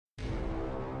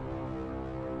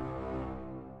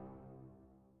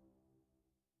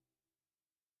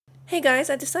Hey guys,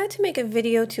 I decided to make a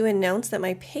video to announce that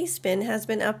my Pastebin has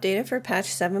been updated for patch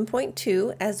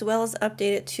 7.2 as well as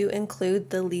updated to include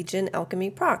the Legion Alchemy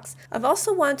Procs. I've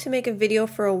also wanted to make a video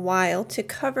for a while to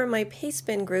cover my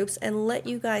Pastebin groups and let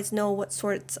you guys know what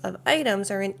sorts of items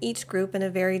are in each group in a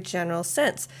very general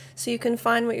sense so you can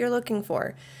find what you're looking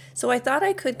for. So I thought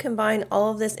I could combine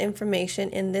all of this information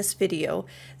in this video.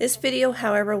 This video,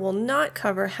 however, will not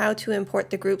cover how to import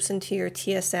the groups into your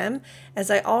TSM, as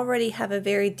I already have a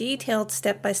very detailed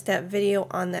step-by-step video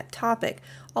on that topic.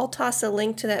 I'll toss a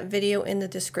link to that video in the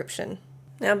description.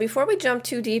 Now, before we jump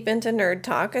too deep into nerd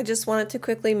talk, I just wanted to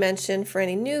quickly mention for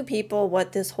any new people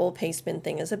what this whole Pastebin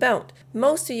thing is about.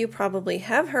 Most of you probably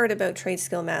have heard about Trade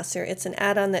Skill Master. It's an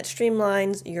add-on that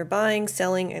streamlines your buying,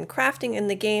 selling, and crafting in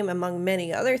the game, among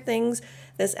many other things.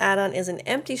 This add-on is an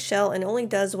empty shell and only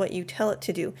does what you tell it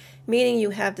to do, meaning you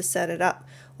have to set it up.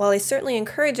 While I certainly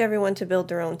encourage everyone to build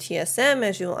their own TSM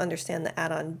as you will understand the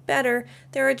add-on better,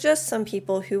 there are just some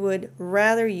people who would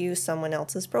rather use someone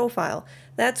else's profile.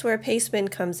 That's where Pastebin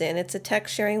comes in. It's a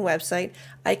text sharing website.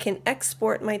 I can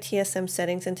export my TSM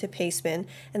settings into Pastebin,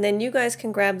 and then you guys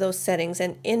can grab those settings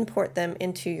and import them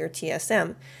into your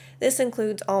TSM. This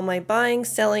includes all my buying,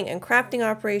 selling, and crafting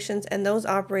operations, and those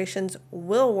operations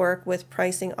will work with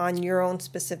pricing on your own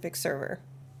specific server.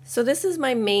 So this is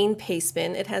my main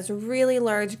Pastebin. It has really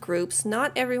large groups.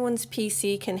 Not everyone's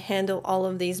PC can handle all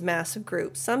of these massive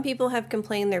groups. Some people have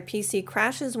complained their PC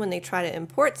crashes when they try to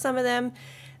import some of them.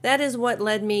 That is what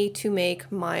led me to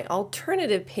make my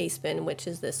alternative Pastebin, which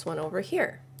is this one over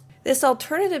here. This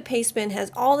alternative Pastebin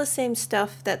has all the same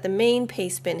stuff that the main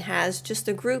Pastebin has, just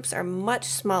the groups are much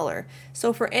smaller.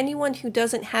 So for anyone who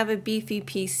doesn't have a beefy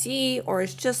PC or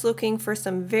is just looking for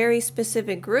some very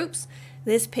specific groups,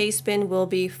 this Pastebin will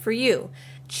be for you.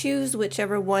 Choose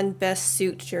whichever one best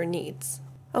suits your needs.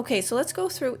 Okay, so let's go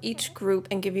through each group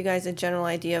and give you guys a general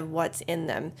idea of what's in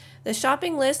them. The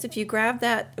shopping list, if you grab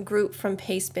that group from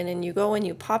Pastebin and you go and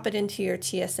you pop it into your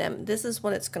TSM, this is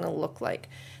what it's going to look like.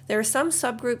 There are some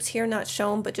subgroups here not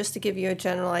shown, but just to give you a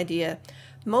general idea,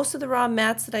 most of the raw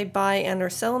mats that I buy and or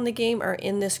sell in the game are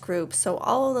in this group. So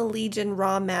all of the Legion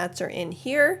raw mats are in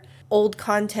here. Old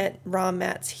content raw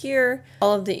mats here,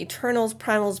 all of the Eternals,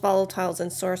 Primals, Volatiles,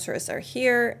 and Sorceress are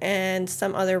here, and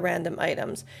some other random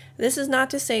items. This is not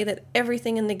to say that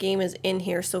everything in the game is in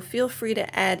here, so feel free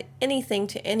to add anything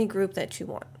to any group that you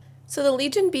want. So the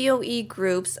Legion BOE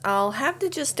groups, I'll have to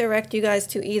just direct you guys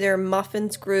to either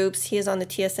Muffin's groups. He is on the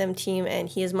TSM team and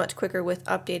he is much quicker with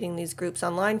updating these groups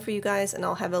online for you guys, and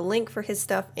I'll have a link for his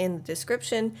stuff in the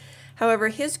description. However,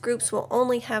 his groups will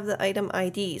only have the item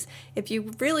IDs. If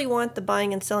you really want the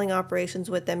buying and selling operations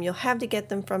with them, you'll have to get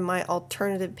them from my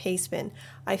alternative Pastebin.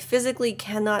 I physically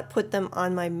cannot put them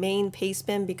on my main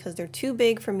Pastebin because they're too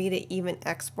big for me to even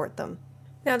export them.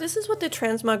 Now this is what the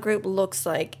transmog group looks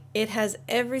like. It has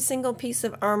every single piece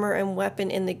of armor and weapon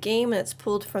in the game, and it's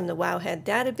pulled from the Wowhead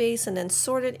database and then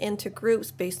sorted into groups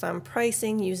based on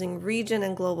pricing using region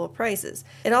and global prices.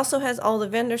 It also has all the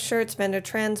vendor shirts, vendor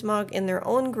transmog in their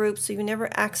own group, so you never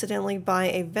accidentally buy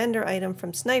a vendor item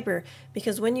from Sniper,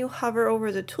 because when you hover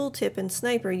over the tooltip in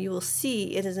Sniper you will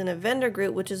see it is in a vendor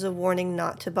group, which is a warning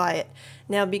not to buy it.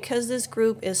 Now because this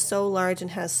group is so large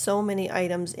and has so many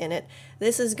items in it,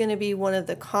 this is going to be one of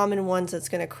the common ones that's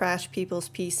going to crash people's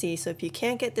PC. So if you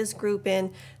can't get this group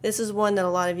in, this is one that a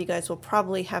lot of you guys will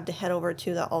probably have to head over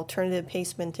to the alternative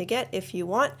Pastebin to get if you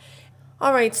want.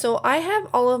 Alright, so I have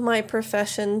all of my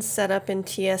professions set up in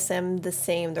TSM the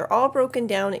same. They're all broken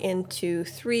down into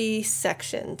 3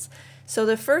 sections. So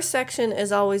the first section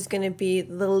is always going to be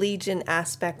the Legion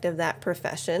aspect of that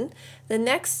profession. The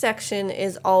next section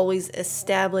is always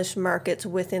established markets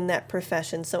within that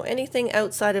profession. So anything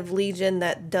outside of Legion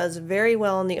that does very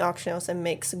well in the auction house and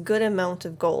makes a good amount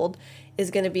of gold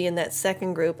is going to be in that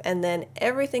second group, and then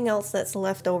everything else that's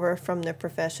left over from the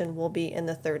profession will be in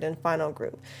the third and final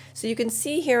group. So you can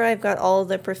see here I've got all of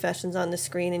the professions on the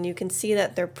screen, and you can see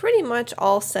that they're pretty much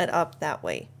all set up that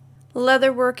way.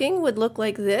 Leatherworking would look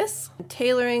like this,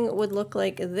 tailoring would look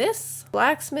like this,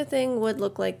 blacksmithing would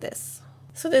look like this.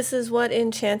 So this is what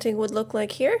enchanting would look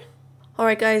like here.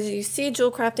 Alright guys, you see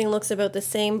Jewelcrafting looks about the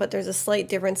same, but there's a slight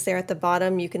difference there at the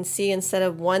bottom. You can see instead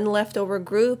of one leftover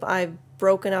group, I've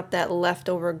broken up that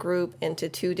leftover group into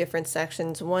 2 different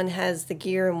sections. One has the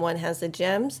gear and one has the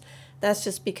gems. That's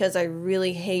just because I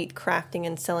really hate crafting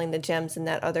and selling the gems in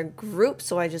that other group,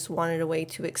 so I just wanted a way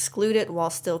to exclude it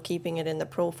while still keeping it in the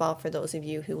profile for those of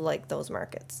you who like those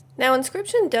markets. Now,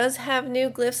 Inscription does have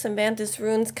new glyphs and Vantis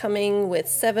runes coming with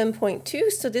 7.2,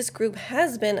 so this group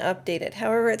has been updated.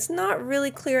 However, it's not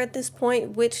really clear at this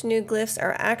point which new glyphs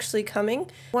are actually coming.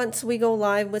 Once we go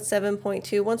live with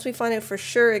 7.2, once we find out for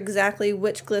sure exactly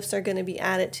which glyphs are going to be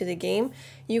added to the game,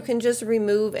 you can just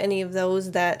remove any of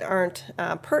those that aren't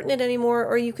pertinent anymore,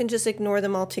 or you can just ignore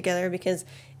them altogether, because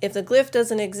if the glyph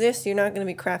doesn't exist, you're not going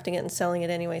to be crafting it and selling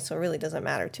it anyway, so it really doesn't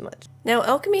matter too much. Now,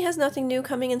 Alchemy has nothing new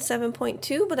coming in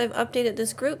 7.2, but I've updated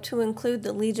this group to include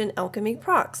the Legion Alchemy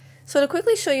Procs. So to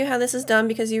quickly show you how this is done,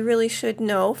 because you really should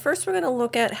know, first we're going to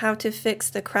look at how to fix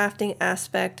the crafting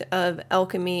aspect of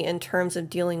Alchemy in terms of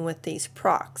dealing with these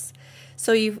procs.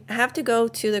 So you have to go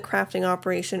to the crafting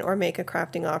operation or make a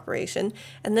crafting operation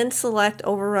and then select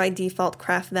override default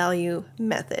craft value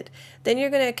method. Then you're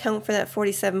going to account for that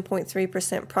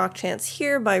 47.3% proc chance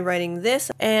here by writing this,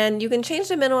 and you can change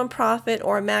the minimum profit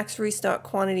or max restock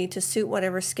quantity to suit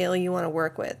whatever scale you want to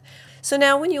work with. So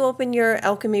now when you open your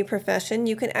alchemy profession,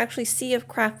 you can actually see if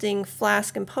crafting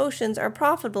flask and potions are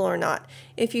profitable or not.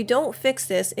 If you don't fix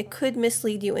this, it could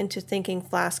mislead you into thinking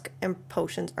flask and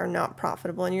potions are not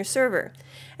profitable in your server.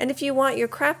 And if you want your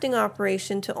crafting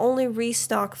operation to only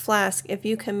restock flask if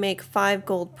you can make 5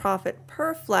 gold profit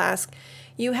per flask,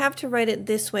 you have to write it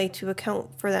this way to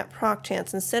account for that proc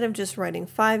chance instead of just writing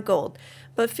 5 gold.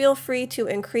 But feel free to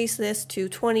increase this to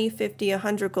 20, 50,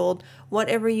 100 gold,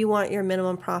 whatever you want your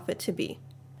minimum profit to be.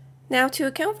 Now, to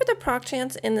account for the proc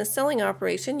chance in the selling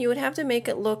operation, you would have to make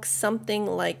it look something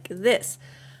like this.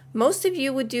 Most of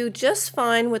you would do just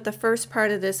fine with the first part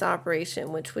of this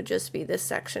operation, which would just be this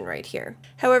section right here.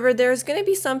 However, there's going to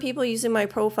be some people using my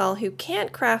profile who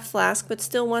can't craft flask but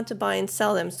still want to buy and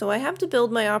sell them, so I have to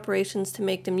build my operations to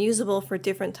make them usable for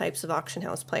different types of auction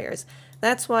house players.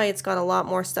 That's why it's got a lot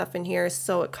more stuff in here,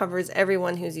 so it covers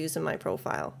everyone who's using my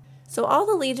profile. So all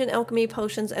the Legion Alchemy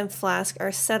potions and flask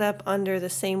are set up under the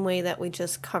same way that we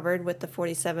just covered with the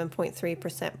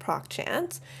 47.3% proc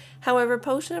chance. However,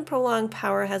 Potion of Prolonged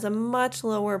Power has a much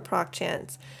lower proc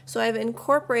chance. So I've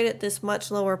incorporated this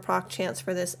much lower proc chance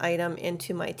for this item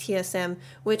into my TSM,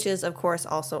 which is of course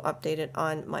also updated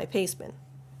on my Pastebin.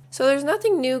 So there's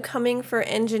nothing new coming for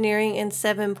engineering in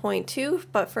 7.2,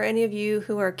 but for any of you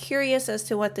who are curious as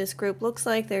to what this group looks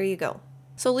like, there you go.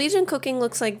 So Legion cooking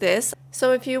looks like this.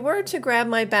 So if you were to grab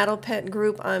my Battle Pet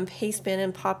group on Pastebin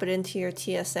and pop it into your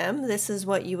TSM, this is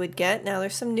what you would get. Now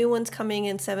there's some new ones coming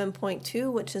in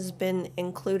 7.2, which has been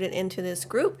included into this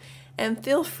group, and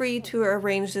feel free to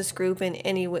arrange this group in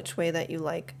any which way that you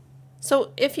like.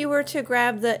 So if you were to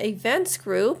grab the events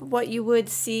group, what you would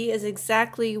see is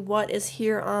exactly what is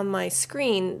here on my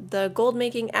screen. The gold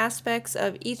making aspects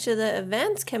of each of the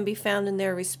events can be found in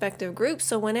their respective groups.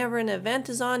 So whenever an event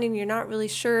is on and you're not really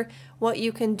sure what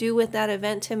you can do with that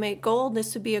event to make gold,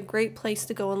 this would be a great place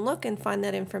to go and look and find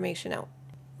that information out.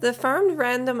 The farmed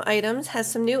random items has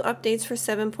some new updates for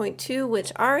 7.2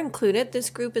 which are included.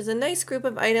 This group is a nice group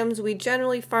of items we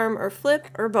generally farm or flip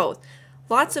or both.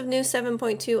 Lots of new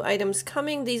 7.2 items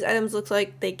coming. These items look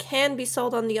like they can be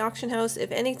sold on the auction house. If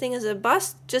anything is a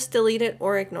bust, just delete it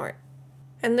or ignore it.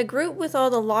 And the group with all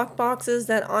the lock boxes,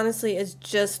 that honestly is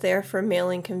just there for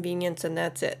mailing convenience, and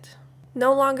that's it.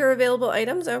 No longer available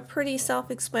items are pretty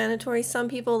self-explanatory. Some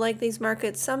people like these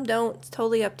markets, some don't. It's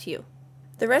totally up to you.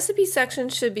 The recipe section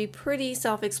should be pretty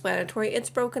self-explanatory. It's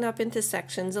broken up into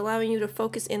sections, allowing you to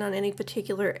focus in on any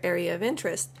particular area of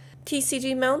interest.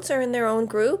 TCG mounts are in their own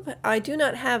group. I do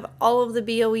not have all of the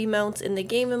BOE mounts in the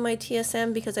game in my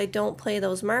TSM because I don't play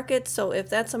those markets, so if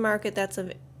that's a market that's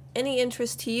of any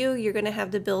interest to you, you're going to have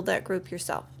to build that group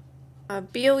yourself.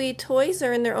 BOE toys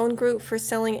are in their own group for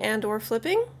selling and or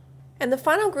flipping. And the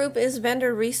final group is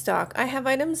vendor restock. I have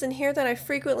items in here that I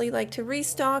frequently like to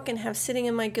restock and have sitting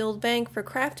in my guild bank for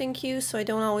crafting queues, so I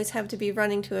don't always have to be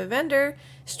running to a vendor.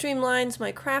 Streamlines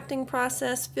my crafting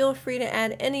process. Feel free to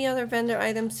add any other vendor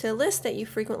items to the list that you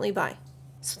frequently buy.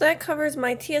 So that covers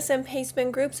my TSM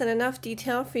Pastebin groups in enough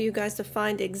detail for you guys to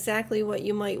find exactly what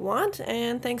you might want.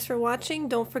 And thanks for watching.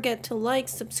 Don't forget to like,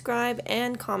 subscribe,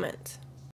 and comment.